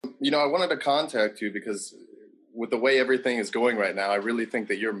I wanted to contact you because with the way everything is going right now, I really think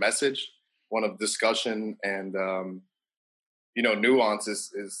that your message, one of discussion and nuance,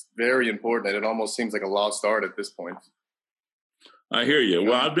 is very important. And it almost seems like a lost art at this point. I hear you.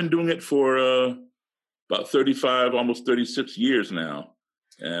 Well, I've been doing it for about 35, almost 36 years now.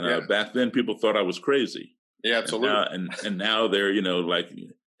 And back then, people thought I was crazy. Yeah, absolutely. And now they're, like,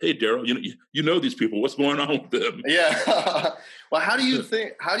 hey, Daryl, you know these people. What's going on with them? Yeah. Well, how do you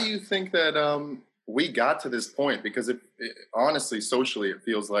think that we got to this point? Because honestly, socially, it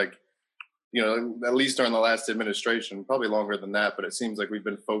feels like, at least during the last administration, probably longer than that, but it seems like we've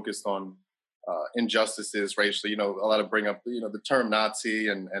been focused on injustices racially. A lot of bring up, the term Nazi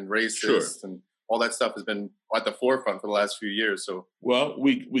and racist, sure, and all that stuff has been at the forefront for the last few years. So, well,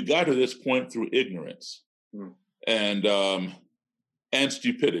 we got to this point through ignorance and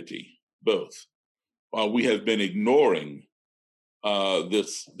stupidity, both. We have been ignoring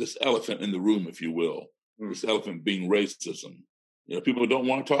this elephant in the room, if you will, this elephant being racism. People don't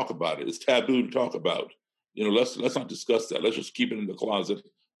want to talk about it. It's taboo to talk about. Let's not discuss that. Let's just keep it in the closet,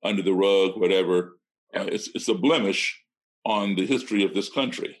 under the rug, whatever. It's a blemish on the history of this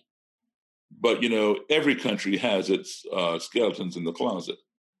country. But, every country has its skeletons in the closet.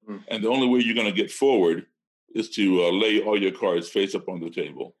 And the only way you're going to get forward is to lay all your cards face up on the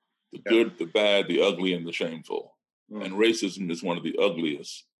table. The good, the bad, the ugly, and the shameful. And racism is one of the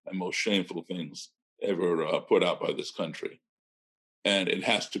ugliest and most shameful things ever put out by this country. And it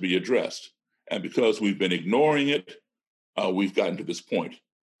has to be addressed. And because we've been ignoring it, we've gotten to this point.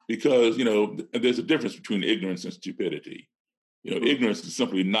 Because, there's a difference between ignorance and stupidity. Ignorance is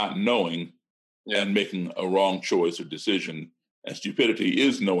simply not knowing and making a wrong choice or decision. And stupidity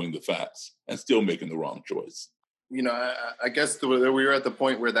is knowing the facts and still making the wrong choice. I guess we were at the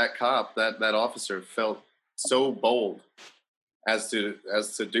point where that cop, that officer, felt so bold as to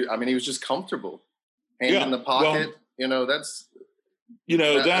do. I mean, he was just comfortable, hand in the pocket. Well, that's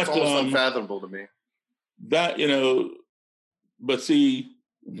almost unfathomable to me. But see,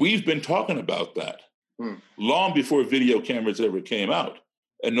 we've been talking about that long before video cameras ever came out,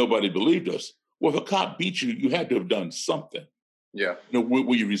 and nobody believed us. Well, if a cop beat you, you had to have done something. Yeah.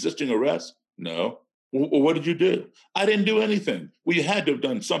 Were you resisting arrest? No. Well, what did you do? I didn't do anything. Well, you had to have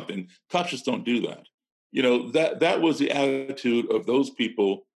done something. Cops just don't do that. That was the attitude of those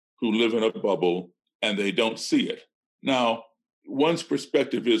people who live in a bubble and they don't see it. Now, one's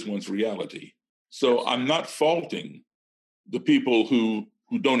perspective is one's reality. So I'm not faulting the people who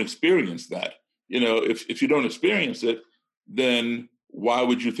don't experience that. If you don't experience it, then why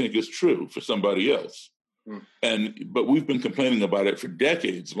would you think it's true for somebody else? But we've been complaining about it for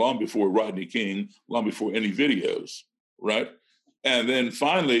decades, long before Rodney King, long before any videos, right? And then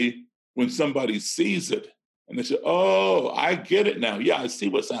finally, when somebody sees it and they say, oh, I get it now. Yeah, I see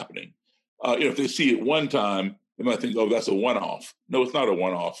what's happening. If they see it one time, they might think, oh, that's a one-off. No, it's not a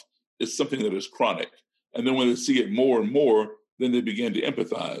one-off. It's something that is chronic. And then when they see it more and more, then they begin to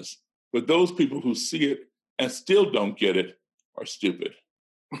empathize. But those people who see it and still don't get it are stupid.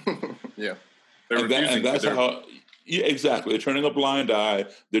 Yeah. And that's how, exactly. They're turning a blind eye.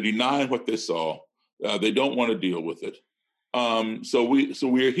 They're denying what they saw. They don't want to deal with it. So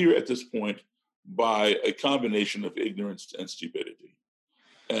we are here at this point by a combination of ignorance and stupidity.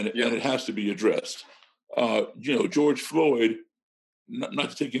 And it has to be addressed. George Floyd, not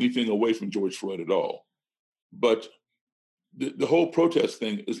to take anything away from George Floyd at all, but the whole protest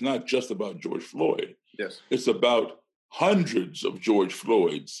thing is not just about George Floyd. Yes. It's about hundreds of George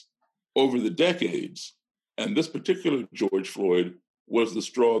Floyds over the decades. And this particular George Floyd was the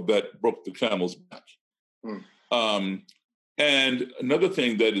straw that broke the camel's back. And another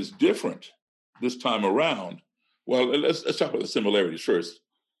thing that is different this time around, well, let's talk about the similarities first.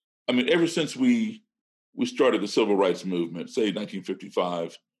 I mean, ever since we started the civil rights movement, say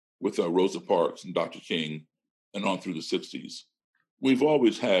 1955, with Rosa Parks and Dr. King, and on through the 60s, we've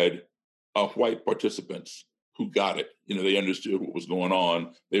always had white participants who got it. They understood what was going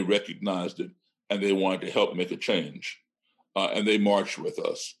on, they recognized it, and they wanted to help make a change. And they marched with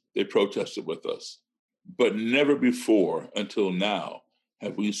us, they protested with us. But never before until now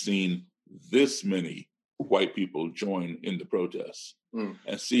have we seen this many white people join in the protests.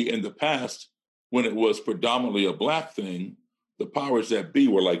 And see, in the past, when it was predominantly a Black thing, the powers that be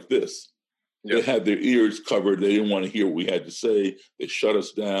were like this. Yep. They had their ears covered. They didn't want to hear what we had to say. They shut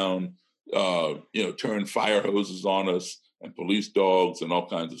us down, turned fire hoses on us and police dogs and all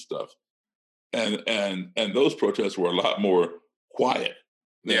kinds of stuff. And those protests were a lot more quiet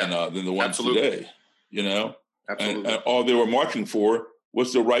than the ones today, Absolutely. And all they were marching for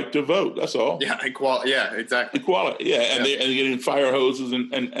was the right to vote. That's all. Yeah, equality. Yeah, exactly. Equality. Yeah, and Yeah. they're getting fire hoses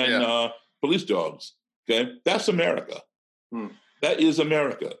and police dogs. Okay, that's America. That is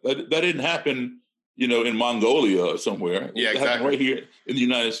America. That didn't happen, in Mongolia or somewhere. Yeah, It exactly. happened right here in the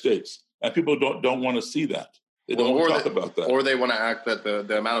United States, and people don't want to see that. They don't want to talk about that, or they want to act that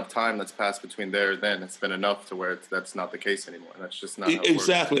the amount of time that's passed between there and then it's been enough to where that's not the case anymore. That's just not how it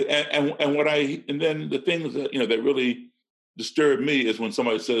exactly. works. And then the things that that really disturb me is when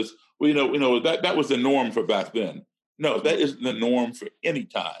somebody says, "Well, that was the norm for back then." No, that isn't the norm for any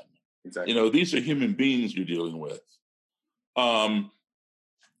time. Exactly. These are human beings you're dealing with. And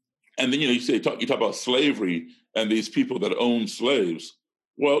then you talk about slavery and these people that own slaves.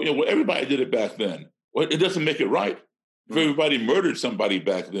 Well, everybody did it back then. Well, it doesn't make it right. If everybody murdered somebody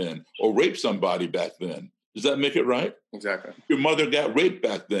back then or raped somebody back then, does that make it right? Exactly. If your mother got raped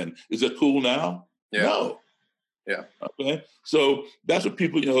back then, is it cool now? Yeah. No. Yeah. Okay. So that's what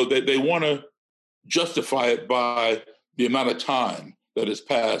people, they want to justify it by the amount of time that has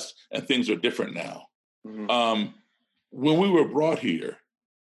passed and things are different now. When we were brought here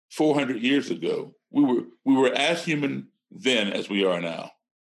 400 years ago, we were as human then as we are now.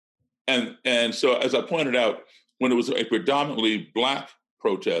 And so, as I pointed out, when it was a predominantly Black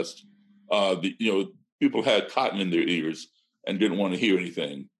protest, people had cotton in their ears and didn't want to hear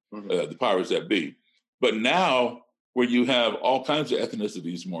anything, the powers that be. But now, where you have all kinds of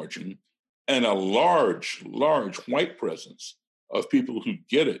ethnicities marching and a large white presence of people who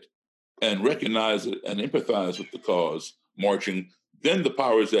get it and recognize it and empathize with the cause marching, then the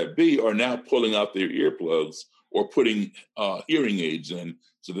powers that be are now pulling out their earplugs or putting hearing aids in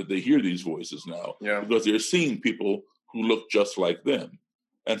so that they hear these voices now, because they're seeing people who look just like them.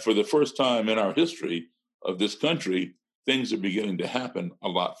 And for the first time in our history of this country, things are beginning to happen a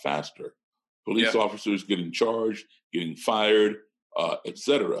lot faster. Police officers getting charged, getting fired,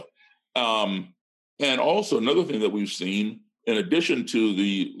 etc. And also another thing that we've seen, in addition to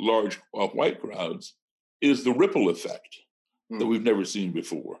the large white crowds, is the ripple effect that we've never seen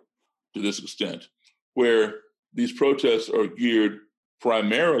before to this extent, where these protests are geared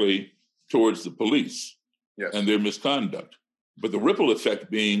primarily towards the police and their misconduct. But the ripple effect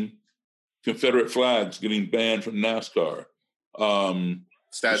being Confederate flags getting banned from NASCAR,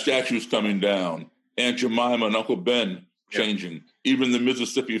 statues coming down, Aunt Jemima and Uncle Ben changing. Even the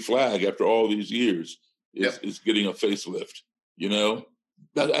Mississippi flag, after all these years, is getting a facelift.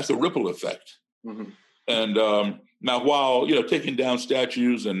 That's a ripple effect. And now, while taking down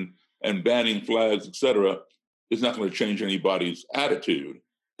statues and banning flags, etc., is not going to change anybody's attitude.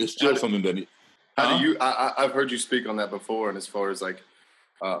 It's still something that. How do you? I've heard you speak on that before, and as far as like,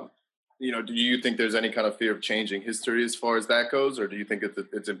 do you think there's any kind of fear of changing history as far as that goes, or do you think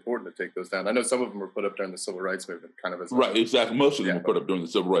it's important to take those down? I know some of them were put up during the Civil Rights Movement, kind of as right. Exactly, most of them were put up during the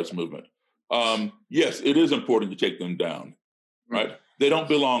Civil Rights Movement. Yes, it is important to take them down. Right? They don't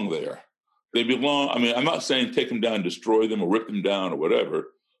belong there. They belong. I mean, I'm not saying take them down, destroy them, or rip them down, or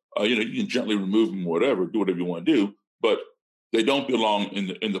whatever. You can gently remove them, whatever, do whatever you want to do. But they don't belong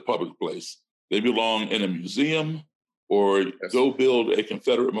in the public place. They belong in a museum, or go build a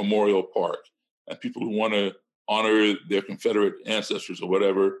Confederate memorial park. And people who want to honor their Confederate ancestors or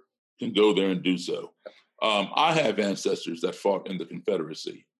whatever can go there and do so. I have ancestors that fought in the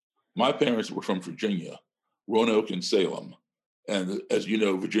Confederacy. My parents were from Virginia, Roanoke and Salem. And as you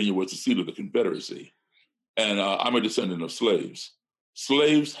know, Virginia was the seat of the Confederacy. And I'm a descendant of slaves.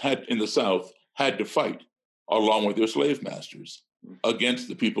 Slaves in the South had to fight along with their slave masters against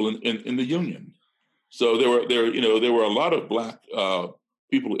the people in the Union. So there were a lot of Black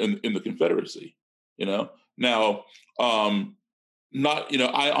people in the Confederacy. Now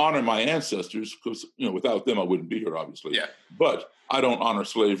I honor my ancestors because without them I wouldn't be here, obviously. Yeah. But I don't honor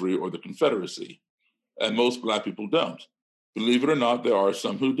slavery or the Confederacy, and most Black people don't. Believe it or not, there are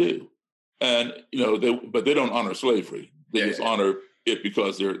some who do, and but they don't honor slavery. They just honor it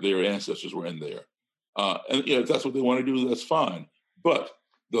because their ancestors were in there, and if that's what they want to do, that's fine. But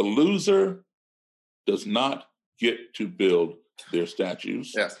the loser does not get to build their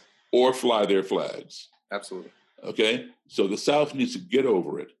statues or fly their flags. Absolutely. Okay, so the South needs to get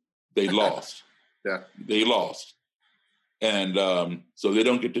over it. They lost. They lost, and so they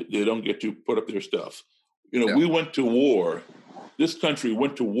don't get to put up their stuff. We went to war. This country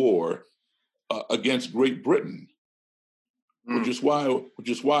went to war against Great Britain, which is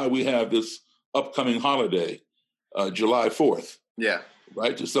why we have this upcoming holiday, July 4th. Yeah.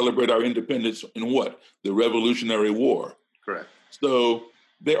 Right, to celebrate our independence in what? The Revolutionary War. Correct. So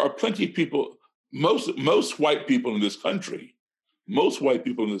there are plenty of people. Most white people in this country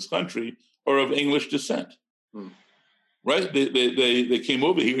are of English descent. right? They came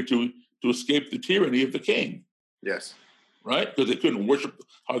over here to escape the tyranny of the king. Yes. Right? Because they couldn't worship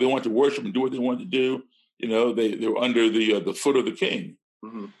how they wanted to worship and do what they wanted to do. You know, they were under the foot of the king.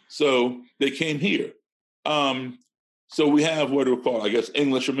 Mm-hmm. So they came here. So we have what are called, I guess,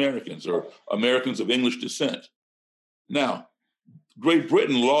 English Americans or Americans of English descent. Now, Great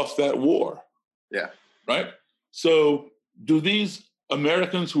Britain lost that war. Yeah. Right? So do these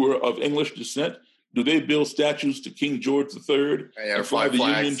Americans who are of English descent, do they build statues to King George III and fly the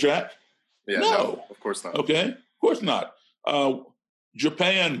Union Jack? Yeah, no, of course not. Okay, of course not.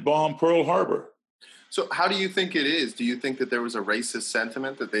 Japan bombed Pearl Harbor. So how do you think it is? Do you think that there was a racist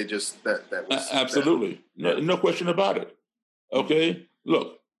sentiment that they just that was absolutely no question about it? Okay,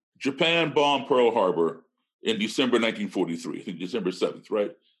 look, Japan bombed Pearl Harbor in December 1943. I think December 7th,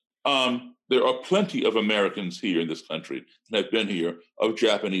 right? There are plenty of Americans here in this country that have been here of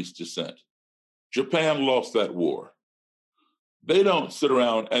Japanese descent. Japan lost that war. They don't sit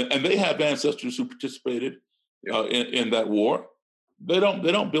around and they have ancestors who participated in that war. They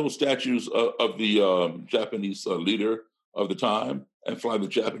don't build statues of the Japanese leader of the time and fly the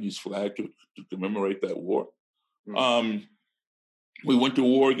Japanese flag to commemorate that war. Mm. We went to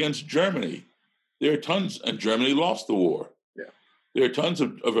war against Germany. There are tons, and Germany lost the war. Yeah. There are tons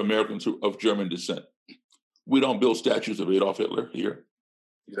of Americans of German descent. We don't build statues of Adolf Hitler here.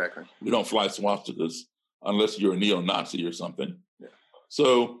 Exactly. We don't fly swastikas unless you're a neo-Nazi or something. Yeah.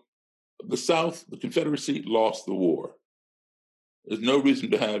 So the South, the Confederacy, lost the war. There's no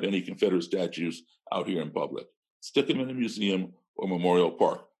reason to have any Confederate statues out here in public. Stick them in a museum or memorial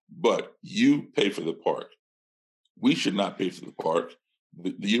park, but you pay for the park. We should not pay for the park.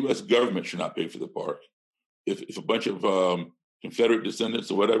 The U.S. government should not pay for the park. If a bunch of Confederate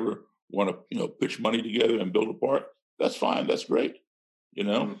descendants or whatever want to, pitch money together and build a park, that's fine. That's great.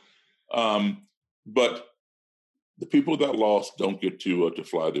 But the people that lost don't get to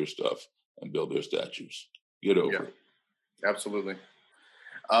fly their stuff and build their statues. Get over it. Absolutely.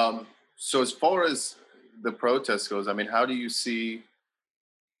 So as far as the protest goes, I mean, how do you see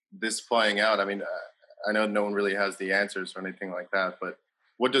this playing out? I mean, I know no one really has the answers or anything like that, but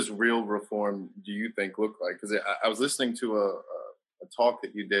what does real reform, do you think, look like? Because I was listening to a talk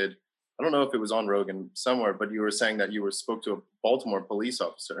that you did. I don't know if it was on Rogan somewhere, but you were saying that you spoke to a Baltimore police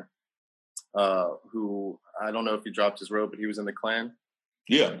officer who, I don't know if he dropped his robe, but he was in the Klan.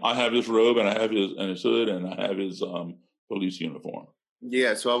 Yeah, I have his robe and I have his hood and I have his police uniform.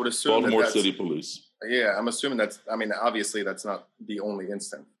 Yeah, so I would assume Baltimore City Police. Yeah, I'm assuming obviously that's not the only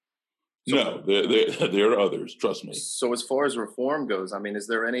instance. So, no, there are others, trust me. So as far as reform goes, I mean, is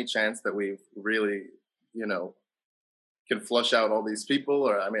there any chance that we really, can flush out all these people?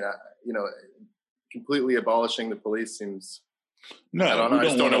 Or, I mean, completely abolishing the police seems... No, I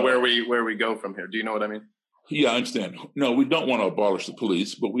just don't know where we go from here. Do you know what I mean? Yeah, I understand. No, we don't want to abolish the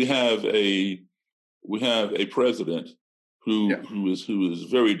police, but we have a president who is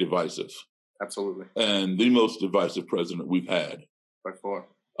very divisive. Absolutely. And the most divisive president we've had. By far.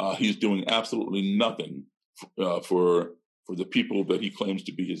 He's doing absolutely nothing for the people that he claims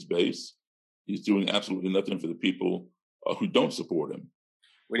to be his base. He's doing absolutely nothing for the people who don't support him.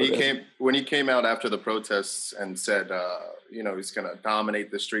 When he came out after the protests and said, he's going to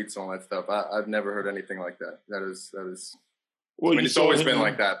dominate the streets and all that stuff, I've never heard anything like that. That is. Well, it's always been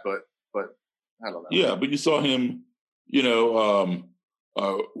like that, but I don't know. Yeah, but you saw him,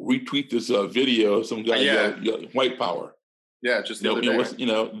 retweet this video of some guy yell, white power. Yeah, just the other day.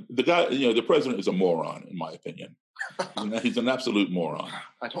 The guy, the president is a moron, in my opinion. He's an absolute moron.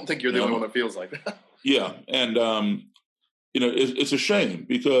 I don't think you're the only one that feels like that. Yeah, and it's a shame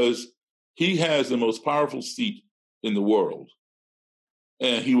because he has the most powerful seat in the world,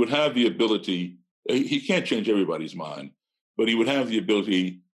 and he would have the ability. He can't change everybody's mind, but he would have the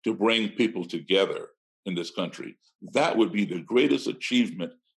ability to bring people together in this country. That would be the greatest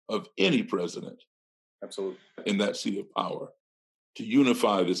achievement of any president. Absolutely. In that seat of power, to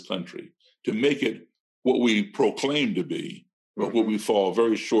unify this country, to make it what we proclaim to be, but what we fall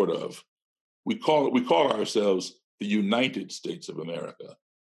very short of. We call ourselves the United States of America,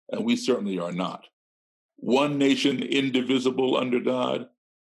 and we certainly are not. One nation, indivisible under God.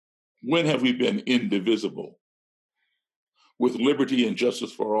 When have we been indivisible? With liberty and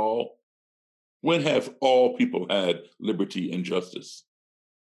justice for all? When have all people had liberty and justice?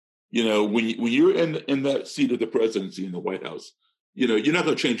 When you're in that seat of the presidency in the White House, you're not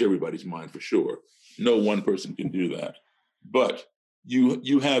going to change everybody's mind for sure. No one person can do that. But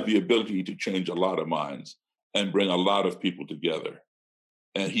you have the ability to change a lot of minds and bring a lot of people together.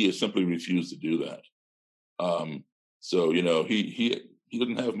 And he has simply refused to do that. So he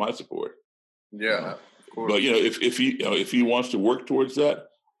doesn't have my support. Yeah. course. But if he wants to work towards that,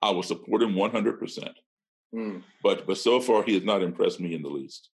 I will support him 100%. But so far he has not impressed me in the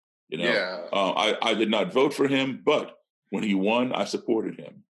least. I did not vote for him, but when he won, I supported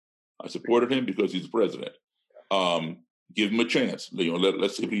him. I supported him because he's the president. Give him a chance.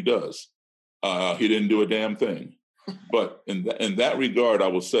 Let's see what he does. He didn't do a damn thing. But in that regard, I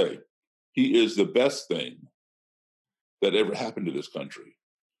will say he is the best thing that ever happened to this country.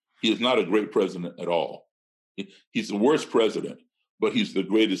 He is not a great president at all. He's the worst president, but he's the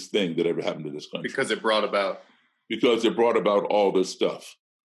greatest thing that ever happened to this country. Because it brought about all this stuff.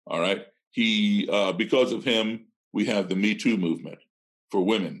 All right. Because of him, we have the Me Too movement for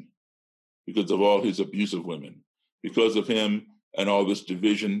women, because of all his abuse of women. Because of him and all this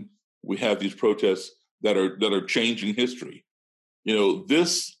division, we have these protests that are changing history.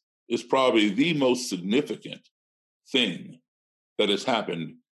 This is probably the most significant thing that has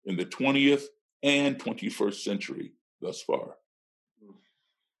happened in the 20th and 21st century thus far.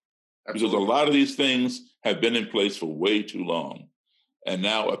 Absolutely. Because a lot of these things have been in place for way too long. And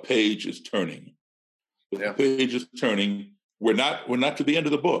now a page is turning. The page is turning. We're not to the end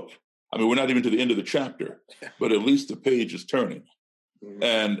of the book. I mean, we're not even to the end of the chapter, but at least the page is turning.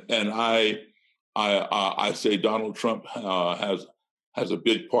 And I say Donald Trump has a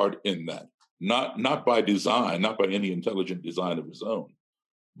big part in that. Not by design, not by any intelligent design of his own,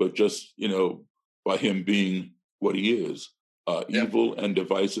 but just by him being what he is, evil and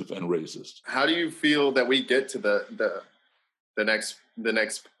divisive and racist. How do you feel that we get to the next?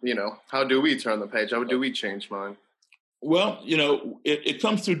 How do we turn the page? How do we change mind? Well, it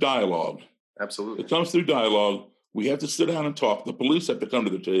comes through dialogue. Absolutely. It comes through dialogue. We have to sit down and talk. The police have to come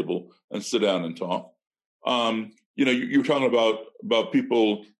to the table and sit down and talk. You're talking about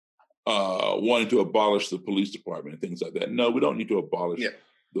people wanting to abolish the police department and things like that. No, we don't need to abolish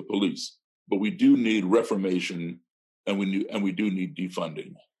the police, but we do need reformation, and we do need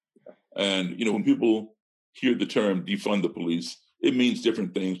defunding. And when people hear the term defund the police, it means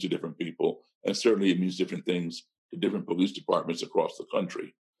different things to different people, and certainly it means different things to different police departments across the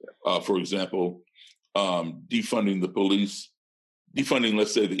country. For example, defunding the police,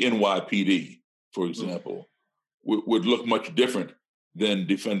 let's say the NYPD, for example, would look much different than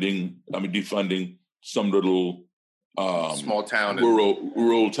defunding some little small town,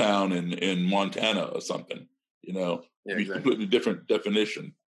 rural town in Montana or something. Exactly. Completely different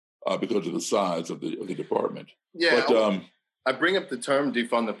definition because of the size of the department. Yeah, but, I bring up the term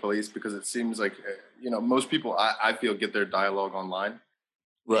defund the police because it seems like most people I feel get their dialogue online.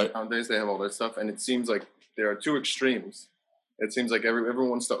 Right. Nowadays they have all that stuff, and it seems like there are two extremes. It seems like everyone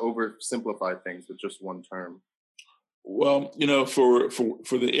wants to oversimplify things with just one term. Well, for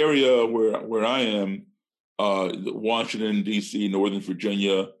the area where I am, Washington, D.C., Northern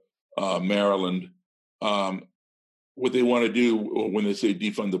Virginia, Maryland, what they want to do when they say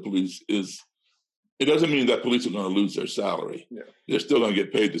defund the police is, it doesn't mean that police are going to lose their salary. Yeah. They're still going to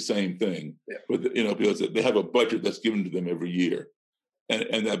get paid the same thing, but because they have a budget that's given to them every year,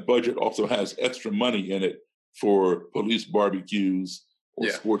 and that budget also has extra money in it for police barbecues or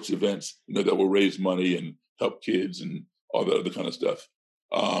sports events, that will raise money and help kids and all that other kind of stuff.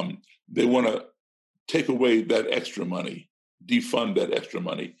 They want to take away that extra money, defund that extra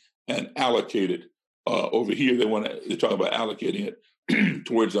money, and allocate it. Over here, they talk about allocating it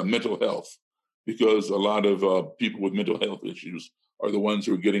towards mental health, because a lot of people with mental health issues are the ones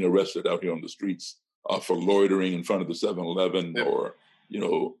who are getting arrested out here on the streets for loitering in front of the 7-Eleven or,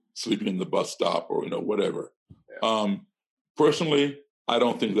 sleeping in the bus stop or, whatever. Yeah. Personally, I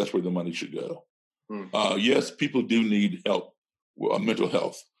don't think that's where the money should go. Yes, people do need help with mental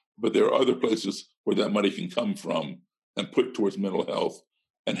health, but there are other places where that money can come from and put towards mental health,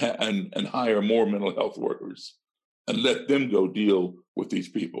 and hire more mental health workers and let them go deal with these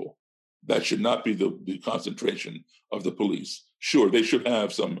people. That should not be the concentration of the police. Sure, they should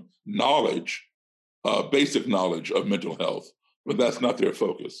have some knowledge, basic knowledge of mental health, but that's not their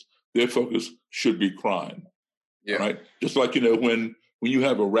focus. Their focus should be crime. Yeah. Right? Just like, when you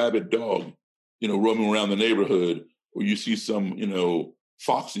have a rabid dog, roaming around the neighborhood, or you see some,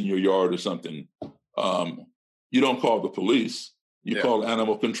 fox in your yard or something, you don't call the police. You call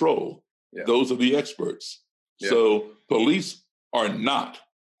animal control. Yeah. Those are the experts. Yeah. So police are not,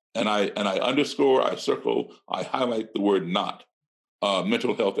 and I underscore, I circle, I highlight the word not,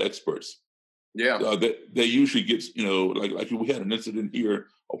 mental health experts. Yeah. They usually get, like we had an incident here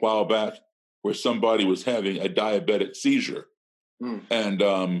a while back where somebody was having a diabetic seizure.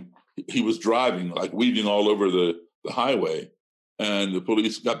 And he was driving, like weaving all over the highway, and the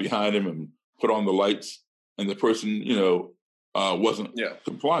police got behind him and put on the lights, and the person, wasn't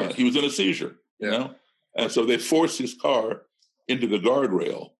compliant. He was in a seizure, And so they forced his car into the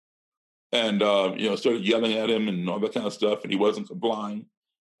guardrail and, started yelling at him and all that kind of stuff. And he wasn't complying.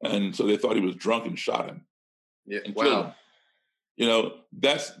 And so they thought he was drunk and shot him. Yeah. And killed him.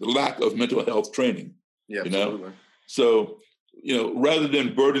 That's the lack of mental health training. Yeah, absolutely. So, rather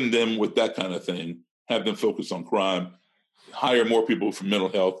than burden them with that kind of thing, have them focus on crime, hire more people for mental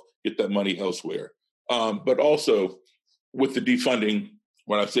health, get that money elsewhere. But also with the defunding,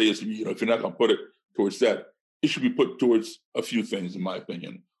 what I say is, if you're not going to put it towards that, it should be put towards a few things, in my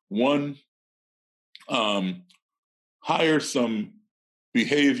opinion. One, hire some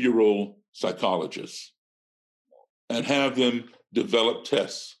behavioral psychologists and have them develop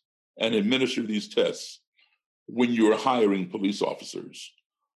tests and administer these tests when you're hiring police officers.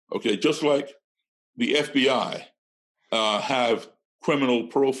 Okay, just like the FBI have criminal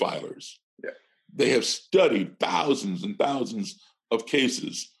profilers. Yeah. They have studied thousands and thousands of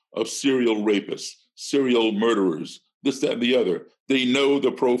cases of serial rapists, serial murderers, this, that, and the other. They know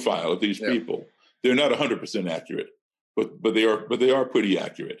the profile of these people. They're not 100% accurate, but they are pretty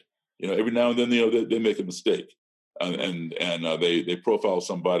accurate. Every now and then they make a mistake, and they profile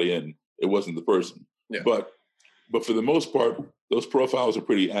somebody and it wasn't the person. Yeah. But for the most part, those profiles are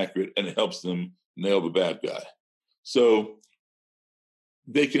pretty accurate, and it helps them nail the bad guy. So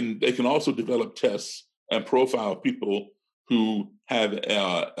they can also develop tests and profile people who have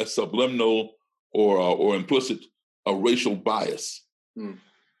a subliminal or implicit racial bias.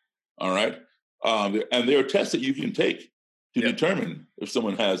 All right, and there are tests that you can take to determine if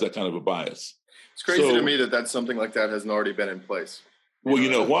someone has that kind of a bias. It's crazy to me that something like that hasn't already been in place. Well,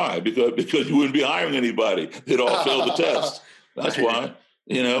 you know why? Because you wouldn't be hiring anybody. They'd all fail the test. That's why.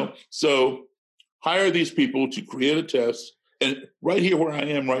 So hire these people to create a test. And right here where I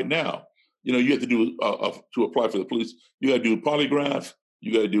am right now, you have to do to apply for the police. You got to do polygraph.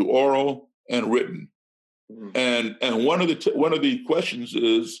 You got to do oral and written. Mm-hmm. And one of the questions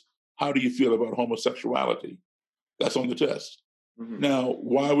is, how do you feel about homosexuality? That's on the test. Mm-hmm. Now,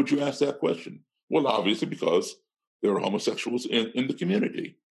 why would you ask that question? Well, obviously because there are homosexuals in the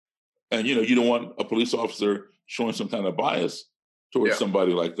community. And, you don't want a police officer showing some kind of bias towards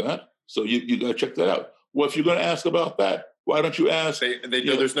somebody like that. So you got to check that out. Well, if you're going to ask about that, why don't you ask?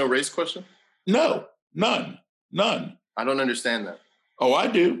 There's no race question? No, none. I don't understand that. Oh, I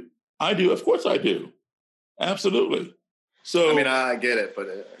do. Of course I do. Absolutely. So I get it, but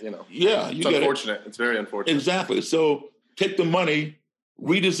yeah, it's unfortunate. It's very unfortunate. Exactly. So take the money,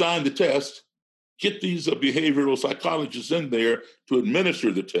 redesign the test, get these behavioral psychologists in there to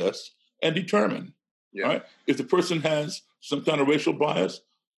administer the test and determine. Yeah. Right? If the person has some kind of racial bias,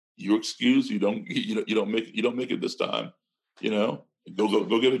 you're excused. You don't make it this time.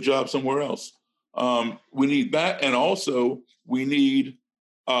 Go get a job somewhere else. We need that, and also we need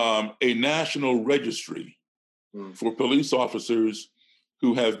a national registry for police officers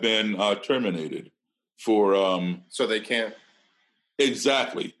who have been terminated for. So they can't.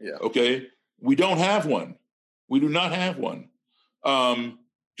 Exactly. Yeah. Okay. We don't have one. We do not have one.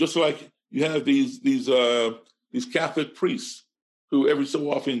 Just like you have these Catholic priests who every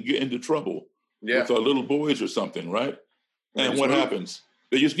so often get into trouble with little boys or something, right? And what happens?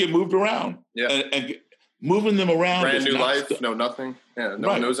 They just get moved around. Yeah. And moving them around. Brand new life, no nothing. Yeah, no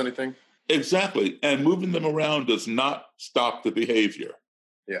one knows anything. Exactly. And moving them around does not stop the behavior.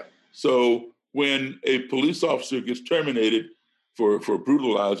 Yeah. So when a police officer gets terminated for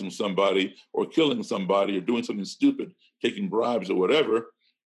brutalizing somebody or killing somebody or doing something stupid, taking bribes or whatever,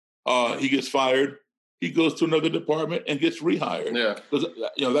 he gets fired. He goes to another department and gets rehired. Yeah. Because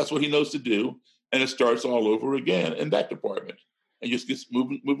that's what he knows to do. And it starts all over again in that department and just gets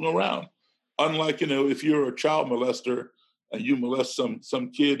moving around. Unlike, if you're a child molester and you molest some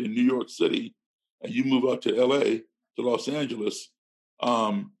kid in New York City and you move out to LA, to Los Angeles,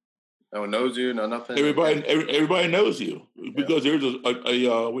 no one knows you, no nothing. Everybody knows you because there's a what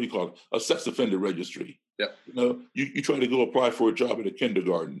do you call it? A sex offender registry. Yeah. You try to go apply for a job at a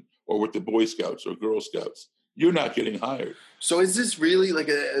kindergarten or with the Boy Scouts or Girl Scouts, you're not getting hired. So is this really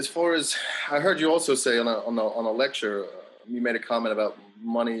as far as I heard you also say on a lecture, you made a comment about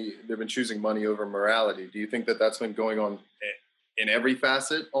money. They've been choosing money over morality. Do you think that's been going on in every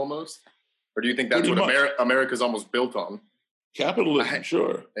facet almost, or do you think that's what America's almost built on? Capitalism,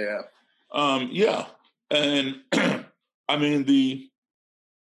 sure. Yeah. Yeah. And I mean,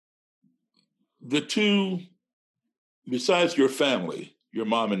 the two, besides your family, your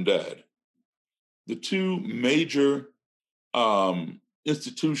mom and dad, the two major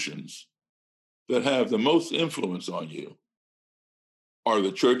institutions that have the most influence on you are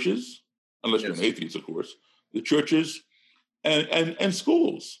the churches, unless you're an atheist, of course, the churches and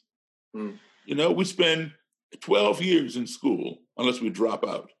schools. We spend 12 years in school unless we drop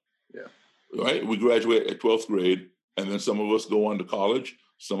out. Yeah. Right? We graduate at 12th grade, and then some of us go on to college.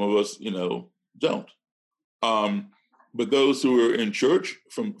 Some of us, don't. But those who are in church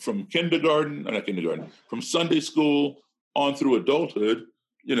from from Sunday school on through adulthood,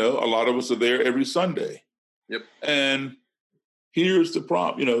 a lot of us are there every Sunday. Yep. And here's the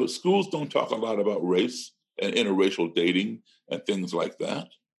problem. Schools don't talk a lot about race and interracial dating and things like that.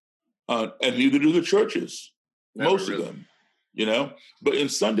 And neither do the churches, most of them, But in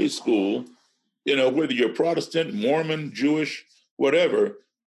Sunday school, whether you're Protestant, Mormon, Jewish, whatever,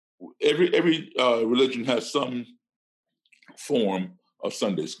 every religion has some form of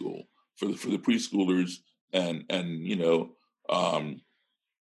Sunday school for the preschoolers and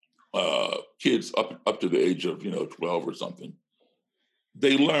kids up to the age of 12 or something.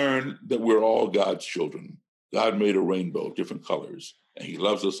 They learn that we're all God's children. God made a rainbow of different colors, and He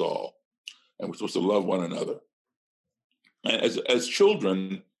loves us all, and we're supposed to love one another. And as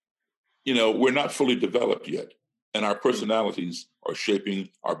children, we're not fully developed yet, and our personalities are shaping,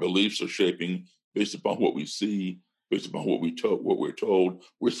 our beliefs are shaping based upon what we see, based upon what we're told.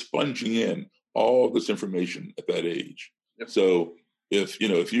 We're sponging in all this information at that age. Yep. So if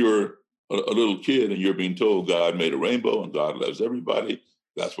you're a little kid and you're being told God made a rainbow and God loves everybody,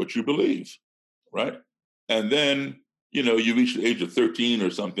 that's what you believe, right? And then you reach the age of 13 or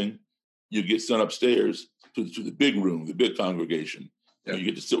something, you get sent upstairs to the big room, the big congregation. Yep. And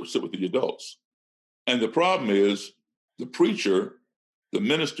you get to sit with the adults. And the problem is the preacher, the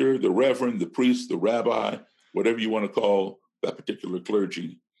minister, the reverend, the priest, the rabbi, whatever you want to call that particular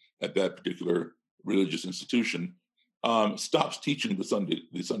clergy at that particular religious institution, stops teaching the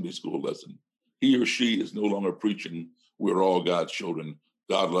Sunday school lesson. He or she is no longer preaching, we're all God's children,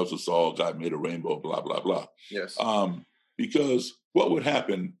 God loves us all, God made a rainbow, blah, blah, blah. Yes. Because what would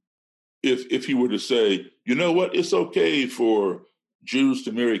happen if he were to say, you know what, it's okay for Jews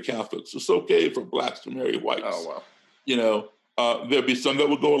to marry Catholics, it's okay for Blacks to marry whites. Oh, wow. There'd be some that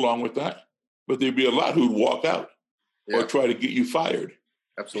would go along with that, but there'd be a lot who'd walk out or try to get you fired.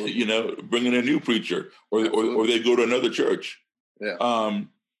 Absolutely. Bring in a new preacher or they go to another church. Yeah. And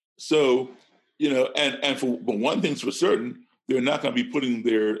but one thing's for certain, they're not going to be putting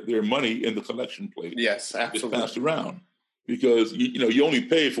their money in the collection plate. Yes, absolutely. It's passed around because you only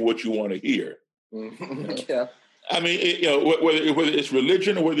pay for what you want to hear. Mm-hmm. Yeah. I mean, whether it's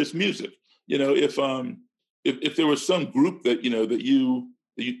religion or whether it's music, if there was some group that that you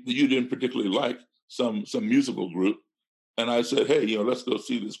didn't particularly like, some musical group, and I said, hey, let's go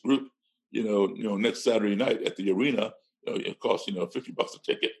see this group, next Saturday night at the arena. It costs $50 a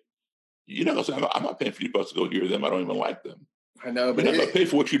ticket. I'm not paying $50 to go hear them. I don't even like them. I know, but you're not going to pay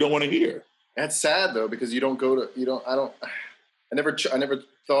for what you don't want to hear. That's sad though, because I never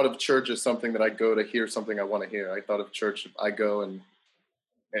thought of church as something that I go to hear something I want to hear. I thought of church, I go and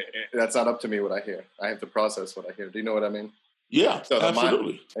that's not up to me what I hear. I have to process what I hear. Do you know what I mean? Yeah, so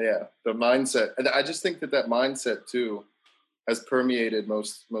absolutely. The mindset. And I just think that mindset too has permeated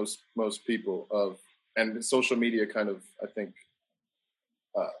most people and social media kind of, I think,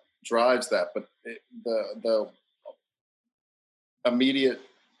 drives that. But the immediate,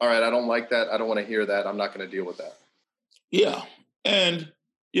 all right, I don't like that. I don't want to hear that. I'm not going to deal with that. Yeah. And,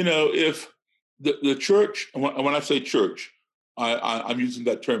 if the church, when I say church, I'm using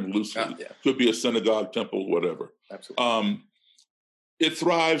that term loosely. Yeah. Could be a synagogue, temple, whatever. Absolutely. It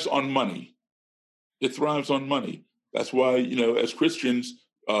thrives on money. That's why, as Christians,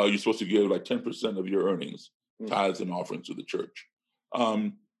 you're supposed to give like 10% of your earnings, tithes and offerings to the church.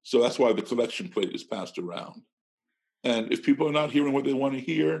 So that's why the collection plate is passed around. And if people are not hearing what they want to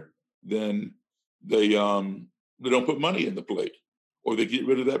hear, then they don't put money in the plate, or they get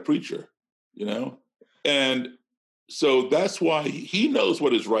rid of that preacher, And so that's why he knows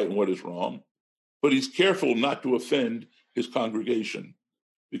what is right and what is wrong, but he's careful not to offend his congregation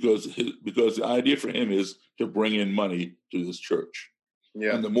because the idea for him is to bring in money to this church.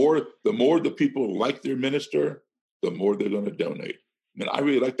 Yeah. And the more the people like their minister, the more they're going to donate. I mean, I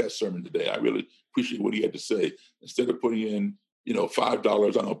really like that sermon today. I really appreciate what he had to say. Instead of putting in, $5,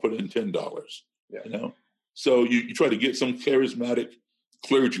 I'm going to put in $10. Yeah. So you try to get some charismatic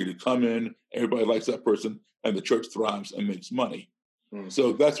clergy to come in. Everybody likes that person, and the church thrives and makes money.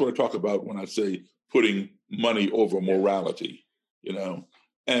 So that's what I talk about when I say putting money over morality.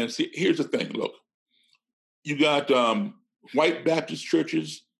 And see, here's the thing. Look, you got white Baptist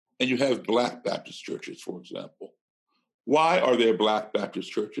churches and you have Black Baptist churches, for example. Why are there Black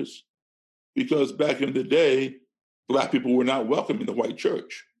Baptist churches? Because back in the day, Black people were not welcome in the white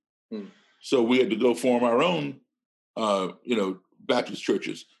church. So we had to go form our own, Baptist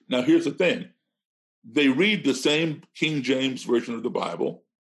churches. Now, here's the thing. They read the same King James version of the Bible.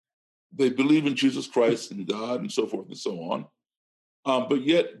 They believe in Jesus Christ and God and so forth and so on. But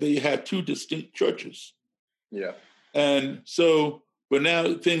yet they have two distinct churches. Yeah. And so, but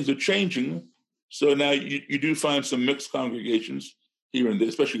now things are changing. So now you do find some mixed congregations here and there,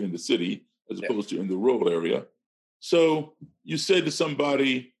 especially in the city, as opposed to in the rural area. So you say to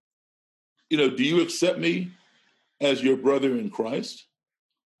somebody, do you accept me as your brother in Christ?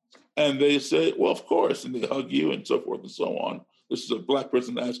 And they say, well, of course. And they hug you and so forth and so on. This is a black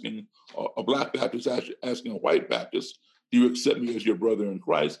person asking, a black Baptist asking a white Baptist, do you accept me as your brother in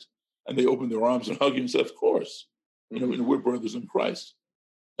Christ? And they open their arms and hug you and say, of course. We're brothers in Christ.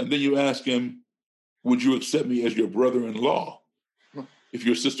 And then you ask him, would you accept me as your brother-in-law if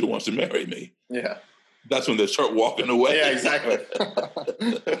your sister wants to marry me? Yeah. That's when they start walking away. Yeah, exactly.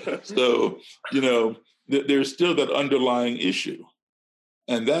 So, there's still that underlying issue.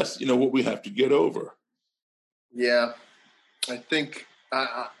 And that's, what we have to get over. Yeah. I think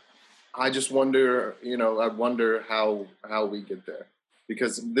I just wonder, I wonder how we get there.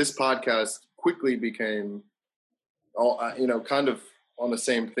 Because this podcast quickly became, kind of on the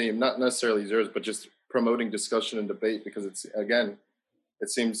same theme, not necessarily yours, but just promoting discussion and debate, because it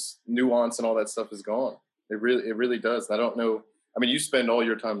seems nuance and all that stuff is gone. It really does. I don't know. I mean, you spend all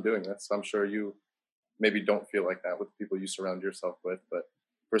your time doing this. I'm sure you maybe don't feel like that with the people you surround yourself with, but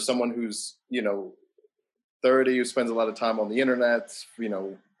for someone who's, 30, who spends a lot of time on the internet,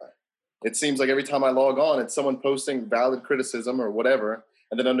 it seems like every time I log on, it's someone posting valid criticism or whatever.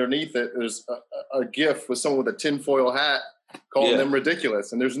 And then underneath it, there's a GIF with someone with a tinfoil hat calling them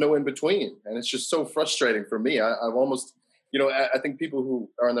ridiculous. And there's no in between. And it's just so frustrating for me. I've almost, I think people who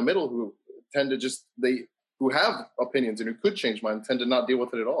are in the middle who tend to who have opinions and who could change mine tend to not deal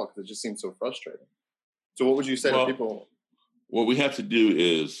with it at all because it just seems so frustrating. So what would you say to people? What we have to do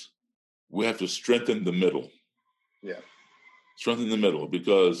is we have to strengthen the middle. Yeah. Strengthen the middle,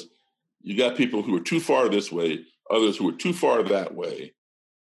 because you got people who are too far this way, others who are too far that way.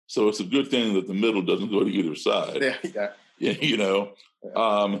 So it's a good thing that the middle doesn't go to either side. And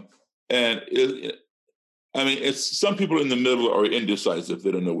it's some people in the middle are indecisive.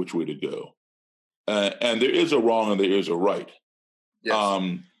 They don't know which way to go. And there is a wrong and there is a right.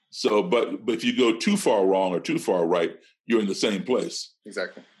 Yes. But if you go too far wrong or too far right, you're in the same place.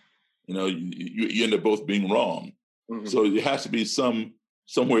 Exactly. You end up both being wrong. Mm-hmm. So there has to be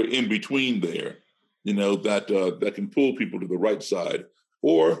somewhere in between there, that can pull people to the right side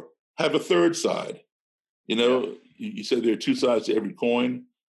or have a third side. You said there are two sides to every coin.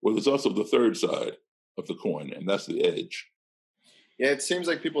 Well, there's also the third side of the coin, and that's the edge. Yeah, it seems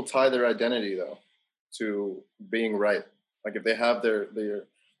like people tie their identity, though, to being right. Like if they have their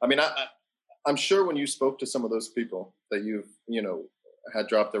I mean, I'm sure when you spoke to some of those people that you've, had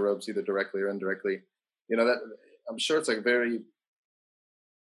dropped their robes either directly or indirectly, that I'm sure it's like a very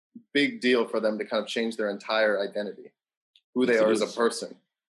big deal for them to kind of change their entire identity, who they are as a person.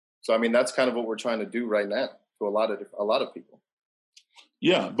 So, I mean, that's kind of what we're trying to do right now to a lot of people.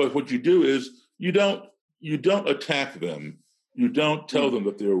 Yeah, but what you do is you don't attack them. You don't tell them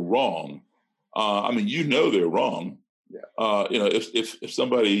that they're wrong. They're wrong. Yeah. If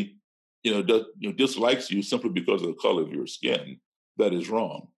somebody dislikes you simply because of the color of your skin, that is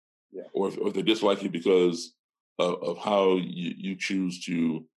wrong. Yeah. Or if they dislike you because of how you choose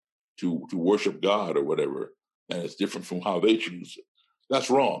to worship God or whatever, and it's different from how they choose it, that's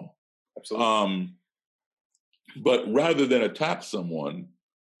wrong. Absolutely. But rather than attack someone,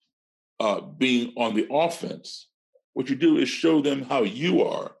 being on the offense, what you do is show them how you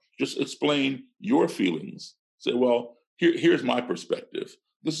are. Just explain your feelings. Say, well, here's my perspective.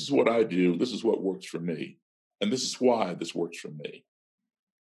 This is what I do. This is what works for me. And this is why this works for me.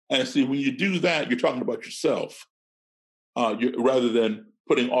 And see, when you do that, you're talking about yourself. Rather than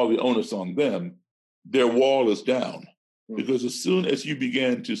putting all the onus on them, their wall is down. Mm-hmm. Because as soon as you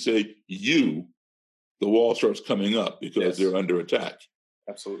begin to say you, the wall starts coming up because they're under attack.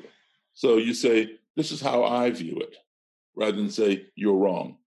 Absolutely. So you say, this is how I view it, rather than say, you're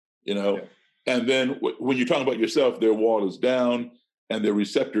wrong, Yeah. And then when you're talking about yourself, their wall is down and their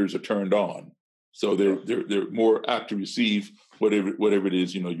receptors are turned on. So they're more apt to receive whatever it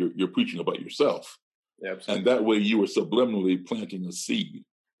is, you're preaching about yourself. Yeah, absolutely. And that way you are subliminally planting a seed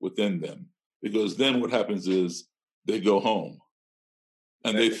within them. Because then what happens is they go home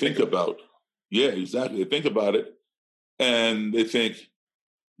and they think about it. Yeah, exactly. They think about it and they think,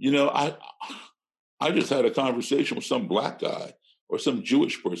 I just had a conversation with some black guy or some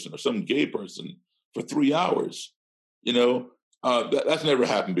Jewish person or some gay person for 3 hours. That's never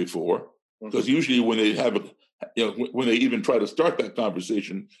happened before, because usually when they have when they even try to start that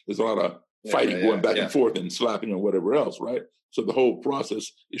conversation, there's a lot of fighting going back and forth and slapping and whatever else, right? So the whole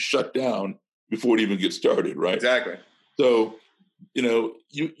process is shut down before it even gets started, right? Exactly. So,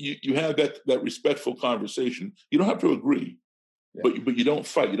 you have that respectful conversation. You don't have to agree, but you don't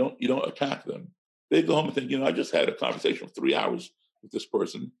fight. You don't attack them. They go home and think, I just had a conversation for 3 hours with this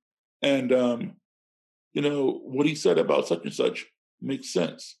person, and what he said about such and such makes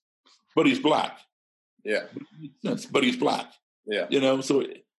sense, but he's Black. Yeah. But he's Black. Yeah. So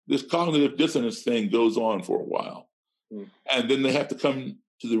this cognitive dissonance thing goes on for a while. And then they have to come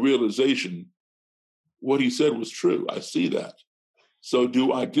to the realization what he said was true. I see that. So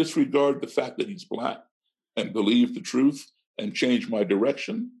do I disregard the fact that he's Black and believe the truth and change my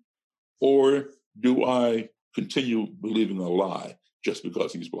direction? Or do I continue believing a lie just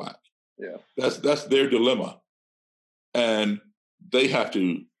because he's Black? Yeah. That's their dilemma. And they have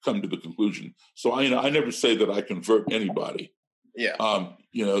to come to the conclusion. So I never say that I convert anybody. Yeah.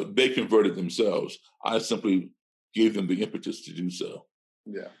 They converted themselves. I simply gave them the impetus to do so.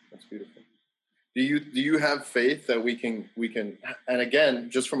 Yeah, that's beautiful. Do you have faith that we can and again,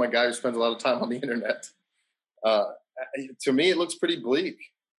 just from a guy who spends a lot of time on the internet, to me it looks pretty bleak.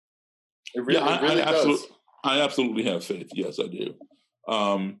 It really does. I absolutely have faith. Yes, I do.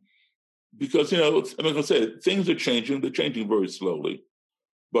 Because like I said, things are changing. They're changing very slowly,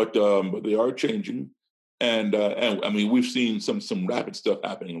 but they are changing. And I mean, we've seen some rapid stuff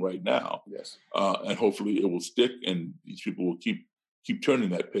happening right now. Yes. And hopefully it will stick, and these people will keep turning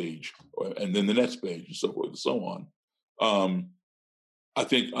that page, and then the next page, and so forth and so on. I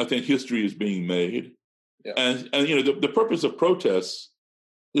think history is being made, and the purpose of protests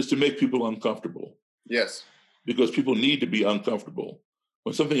is to make people uncomfortable. Yes. Because people need to be uncomfortable.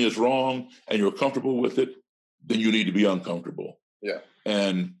 When something is wrong and you're comfortable with it, then you need to be uncomfortable. Yeah.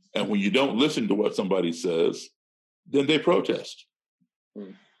 And when you don't listen to what somebody says, then they protest.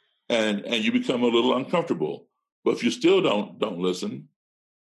 And you become a little uncomfortable. But if you still don't listen,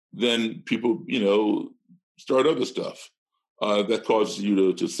 then people, start other stuff that causes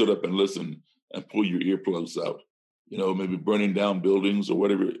you to sit up and listen and pull your earplugs out. Maybe burning down buildings or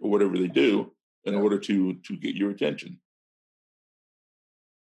whatever they do in order to get your attention.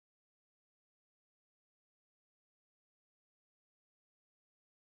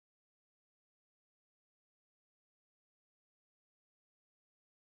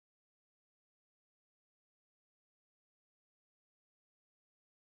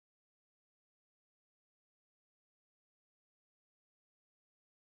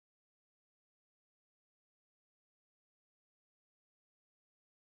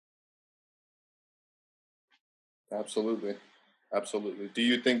 Absolutely. Do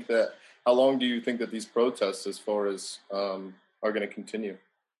you think how long do you think that these protests, as far as are going to continue?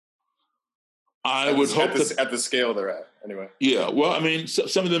 I would hope at the scale they're at, anyway. Yeah, well, I mean,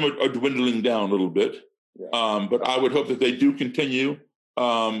 some of them are dwindling down a little bit, but I would hope that they do continue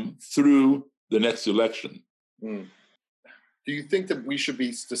through the next election. Do you think that we should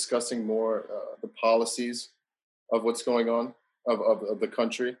be discussing more the policies of what's going on of the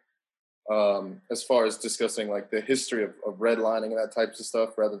country, as far as discussing like the history of redlining and that types of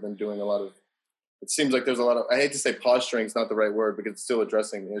stuff, rather than doing a lot of? It seems like there's a lot of, I hate to say posturing is not the right word because it's still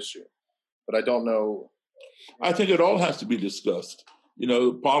addressing the issue. But I don't know. I think it all has to be discussed.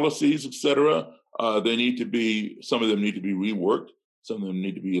 Policies, et cetera, some of them need to be reworked. Some of them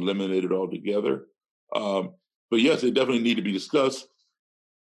need to be eliminated altogether. But yes, they definitely need to be discussed.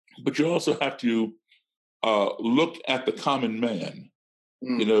 But you also have to look at the common man,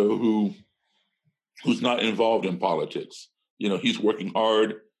 who's not involved in politics. He's working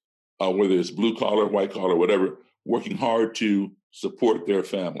hard, whether it's blue collar, white collar, whatever, working hard to support their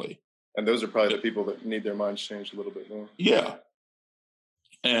family. And those are probably the people that need their minds changed a little bit more. Yeah.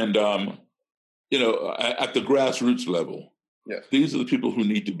 And, at the grassroots level, these are the people who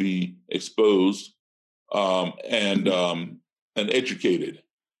need to be exposed and educated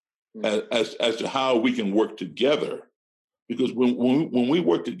as to how we can work together. Because when we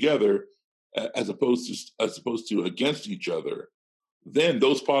work together, as opposed to against each other, then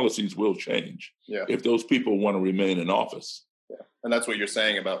those policies will change if those people want to remain in office. Yeah. And that's what you're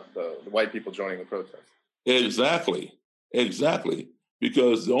saying about the white people joining the protest. Exactly.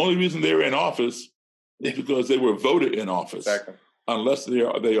 Because the only reason they're in office is because they were voted in office. Exactly. Unless they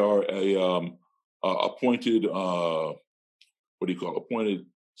are a appointed appointed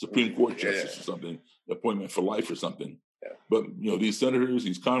Supreme Court justice or something, appointment for life or something. Yeah. But these senators,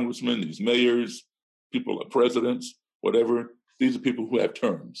 these congressmen, these mayors, people, presidents, whatever, these are people who have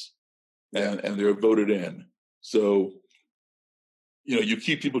terms, and they're voted in. So you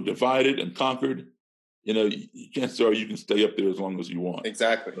keep people divided and conquered, chances are you can stay up there as long as you want.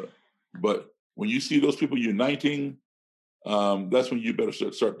 Exactly. But when you see those people uniting, that's when you better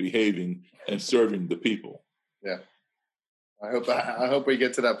start behaving and serving the people. Yeah. I hope we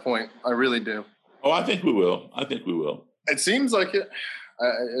get to that point. I really do. Oh, I think we will. It seems like it.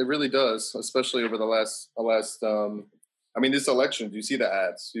 It really does, especially over the last. This election. Do you see the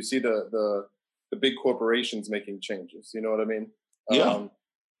ads? Do you see the big corporations making changes? You know what I mean? Yeah.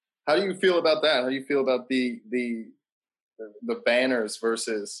 How do you feel about that? How do you feel about the banners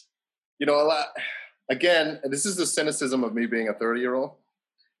versus, a lot? Again, this is the cynicism of me being a 30-year-old,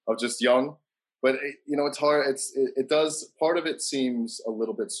 of just young. But it's hard. It does. Part of it seems a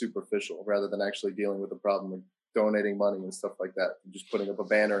little bit superficial, rather than actually dealing with the problem, like donating money and stuff like that. Just putting up a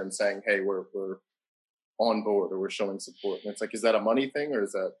banner and saying, "Hey, we're on board," or "We're showing support." And it's like, is that a money thing, or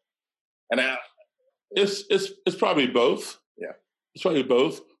is that? It's probably both. Yeah, it's probably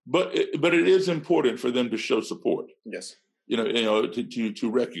both. But it is important for them to show support. Yes.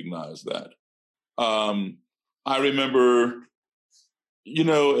 To recognize that. I remember.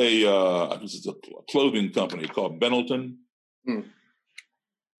 This is a clothing company called Benetton.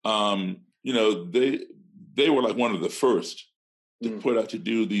 They were like one of the first to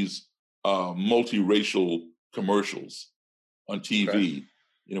do these multiracial commercials on TV.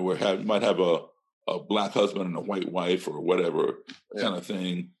 Okay. Where you might have a black husband and a white wife or whatever kind of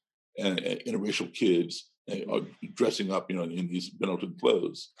thing, and interracial kids dressing up, in these Benetton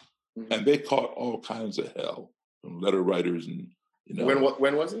clothes, and they caught all kinds of hell from letter writers and. When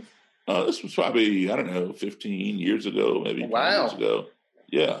was it? This was probably, 15 years ago, maybe 20 years ago.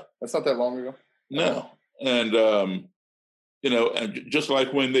 Yeah. That's not that long ago. No. And, and just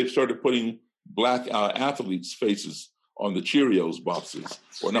like when they started putting black athletes' faces on the Cheerios boxes,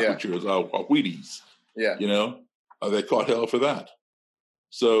 or not the Cheerios, or Wheaties. Yeah. They caught hell for that.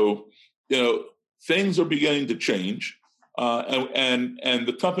 So, things are beginning to change. And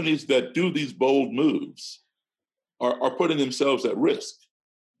the companies that do these bold moves are putting themselves at risk.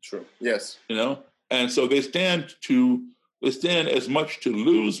 True. Yes. And so they stand as much to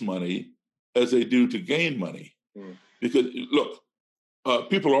lose money as they do to gain money. Because look,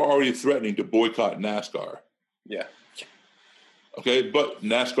 people are already threatening to boycott NASCAR. Yeah. Okay, but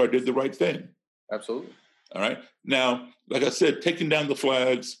NASCAR did the right thing. Absolutely. All right. Now, like I said, taking down the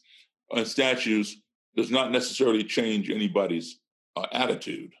flags and statues does not necessarily change anybody's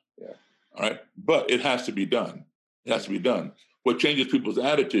attitude. Yeah. All right. But it has to be done. It has to be done. What changes people's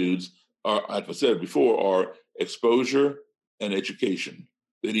attitudes are, like I said before, are exposure and education.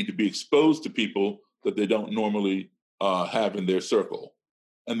 They need to be exposed to people that they don't normally have in their circle,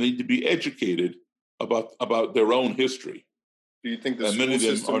 and they need to be educated about their own history. Do you think the and school many of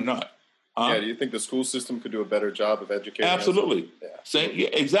them system are not? Do you think the school system could do a better job of educating? Absolutely.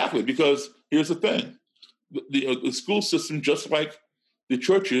 Exactly. Because here's the thing: the school system, just like the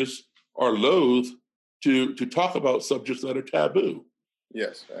churches, are loath to talk about subjects that are taboo.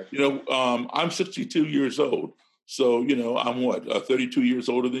 Yes. Actually. I'm 62 years old. So, I'm 32 years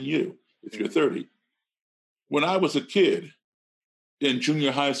older than you, if you're 30. When I was a kid in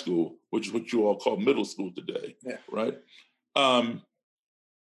junior high school, which is what you all call middle school today, right?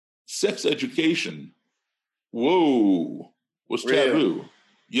 Sex education, was taboo. Really?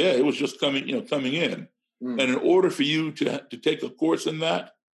 Yeah, it was just coming in. And in order for you to take a course in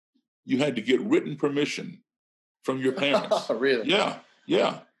that, you had to get written permission from your parents. Really?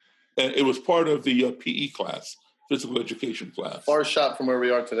 Yeah. And it was part of the PE class, physical education class. Far shot from where we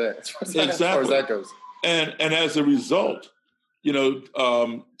are today. Exactly. As far as that goes. And as a result,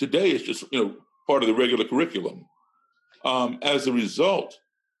 today it's just, part of the regular curriculum. As a result,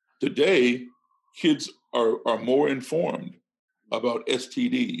 today, kids are more informed about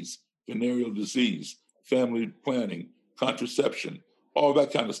STDs, venereal disease, family planning, contraception, all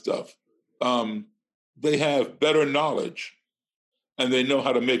that kind of stuff. They have better knowledge, and they know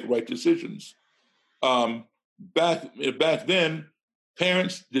how to make right decisions. Back then,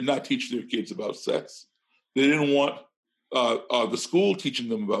 parents did not teach their kids about sex. They didn't want the school teaching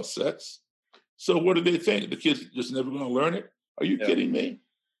them about sex. So what do they think? The kids just never going to learn it? Are you kidding me?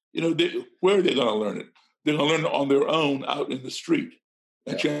 Where are they going to learn it? They're going to learn it on their own out in the street.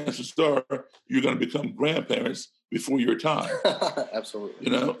 And chances are you're going to become grandparents before your time.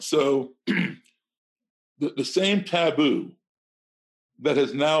 Absolutely. So the same taboo that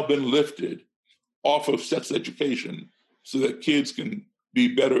has now been lifted off of sex education so that kids can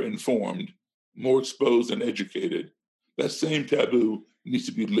be better informed, more exposed and educated, that same taboo needs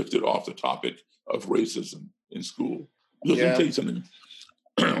to be lifted off the topic of racism in school. Because let me tell you something.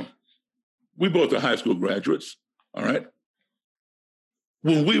 We both are high school graduates, all right?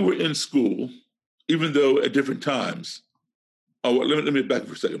 When we were in school, even though at different times, let me back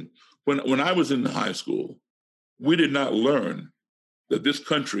for a second. When I was in high school, we did not learn that this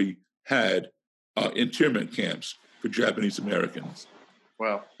country had internment camps for Japanese Americans.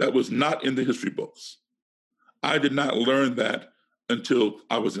 Wow. That was not in the history books. I did not learn that until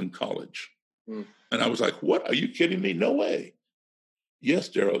I was in college. And I was like, what? Are you kidding me? No way. Yes,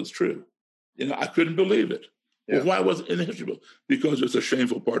 Daryl, it's true. I couldn't believe it. Yeah. Well, why was it in the history book? Because it's a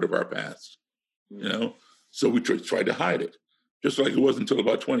shameful part of our past, So we tried to hide it. Just like it wasn't until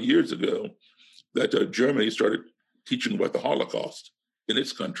about 20 years ago that Germany started teaching about the Holocaust in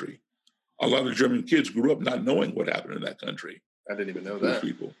its country. A lot of German kids grew up not knowing what happened in that country. I didn't even know that.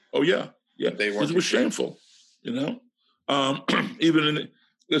 People. Oh, yeah. Yeah. Because it was shameful,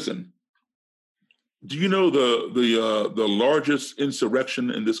 listen, do you know the largest insurrection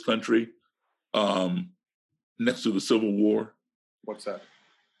in this country next to the Civil War? What's that?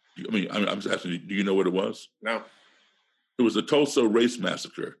 I'm just asking you, do you know what it was? No. It was the Tulsa Race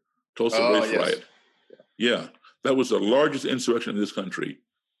Massacre, Tulsa Race Riot. Yeah, that was the largest insurrection in this country.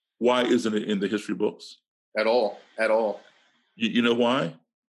 Why isn't it in the history books? At all. You know why?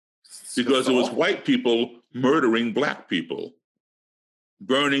 Because it was white people murdering black people,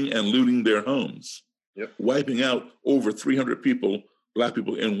 burning and looting their homes, wiping out over 300 black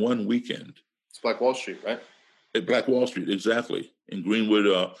people in one weekend. It's Black Wall Street, right? At Black Wall Street, exactly, in Greenwood,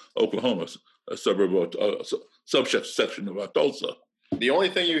 Oklahoma, a suburb of subsection of Tulsa. The only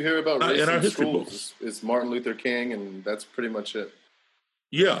thing you hear about race in schools is Martin Luther King, and that's pretty much it.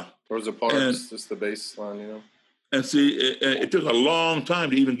 Yeah. Or is it part of just the baseline, And see, it took a long time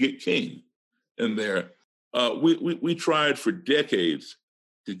to even get King in there. We tried for decades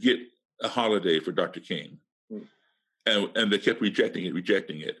to get a holiday for Dr. King, and they kept rejecting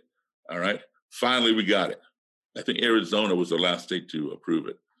it. All right. Finally, we got it. I think Arizona was the last state to approve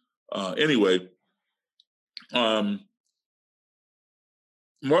it. Anyway, Martin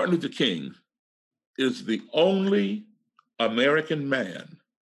Luther King is the only American man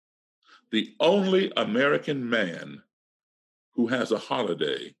who has a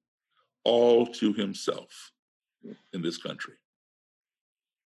holiday all to himself in this country.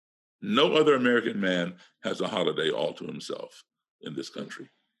 No other American man has a holiday all to himself in this country.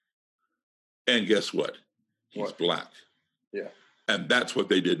 And guess what? He's black. Yeah. And that's what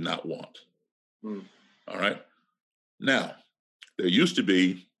they did not want. All right. Now, there used to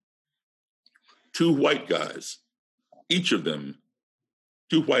be two white guys, each of them,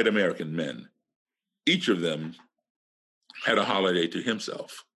 two white American men, each of them had a holiday to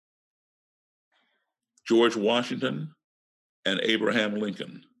himself. George Washington and Abraham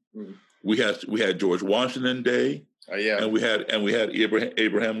Lincoln. We had George Washington Day, and we had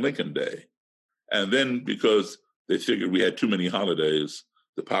Abraham Lincoln Day. And then because they figured we had too many holidays,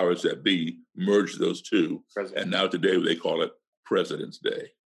 the powers that be merged those two. And now today they call it President's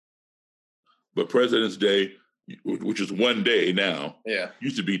Day. But President's Day, which is one day now,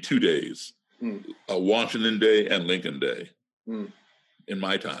 used to be 2 days. Washington Day and Lincoln Day in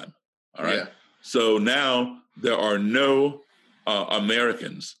my time. All right. Yeah. So now there are no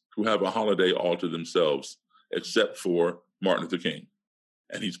Americans who have a holiday all to themselves except for Martin Luther King,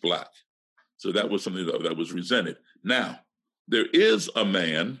 and he's black. So that was something that was resented. Now, there is a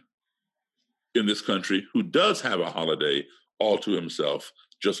man in this country who does have a holiday all to himself,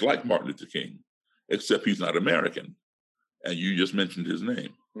 just like Martin Luther King, except he's not American. And you just mentioned his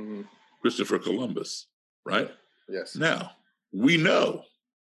name, Christopher Columbus, right? Yes. Now, we know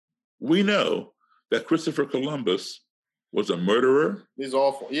that Christopher Columbus was a murderer. He's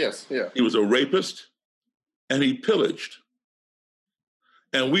awful. Yes, yeah. He was a rapist, and he pillaged.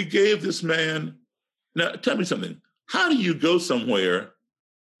 And we gave this man, now tell me something, how do you go somewhere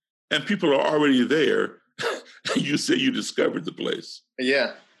and people are already there and you say you discovered the place?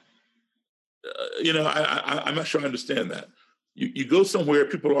 Yeah. I'm not sure I understand that. You go somewhere,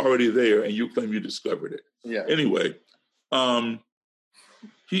 people are already there, and you claim you discovered it. Yeah. Anyway,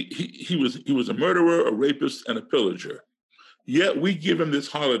 he was a murderer, a rapist, and a pillager. Yet we give him this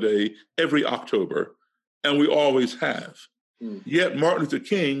holiday every October, and we always have. Yet Martin Luther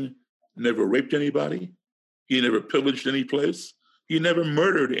King never raped anybody. He never pillaged any place. He never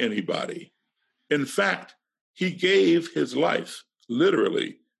murdered anybody. In fact, he gave his life,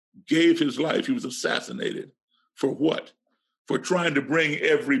 literally gave his life. He was assassinated. For what? For trying to bring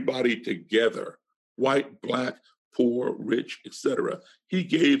everybody together, white, black, poor, rich, etc. He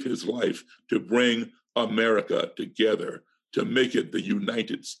gave his life to bring America together, to make it the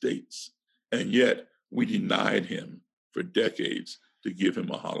United States. And yet we denied him for decades to give him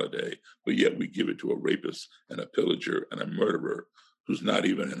a holiday, but yet we give it to a rapist and a pillager and a murderer who's not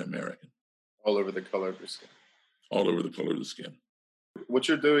even an American. All over the color of your skin. All over the color of the skin. What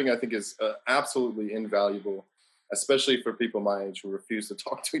you're doing, I think, is absolutely invaluable, especially for people my age who refuse to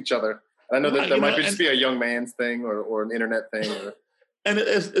talk to each other. And I know that might just be a young man's thing or an internet thing. And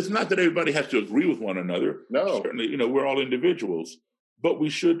it's not that everybody has to agree with one another. No. Certainly, we're all individuals. But we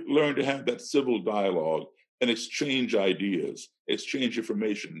should learn to have that civil dialogue and exchange ideas, exchange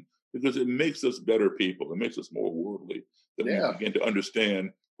information, because it makes us better people. It makes us more worldly, that we begin to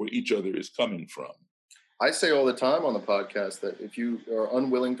understand where each other is coming from. I say all the time on the podcast that if you are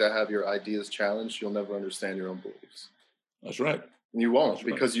unwilling to have your ideas challenged, you'll never understand your own beliefs. That's right. And you won't,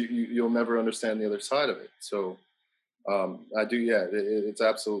 because you'll never understand the other side of it. So I do, it's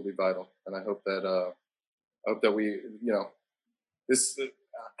absolutely vital. And I hope that we, this,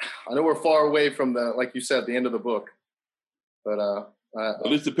 I know we're far away from like you said, the end of the book, but at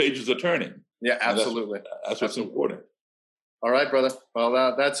least the pages are turning. Yeah, absolutely. That's what's important. All right, brother.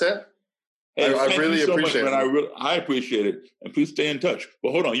 Well, that's it. Hey, I really appreciate it. I appreciate it, and please stay in touch.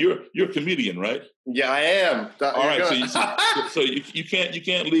 But hold on, you're a comedian, right? Yeah, I am. All right, so you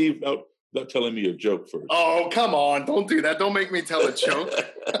can't leave without telling me a joke first. Oh, come on! Don't do that. Don't make me tell a joke.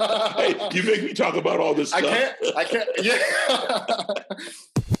 Hey, you make me talk about all this stuff. I can't. Yeah.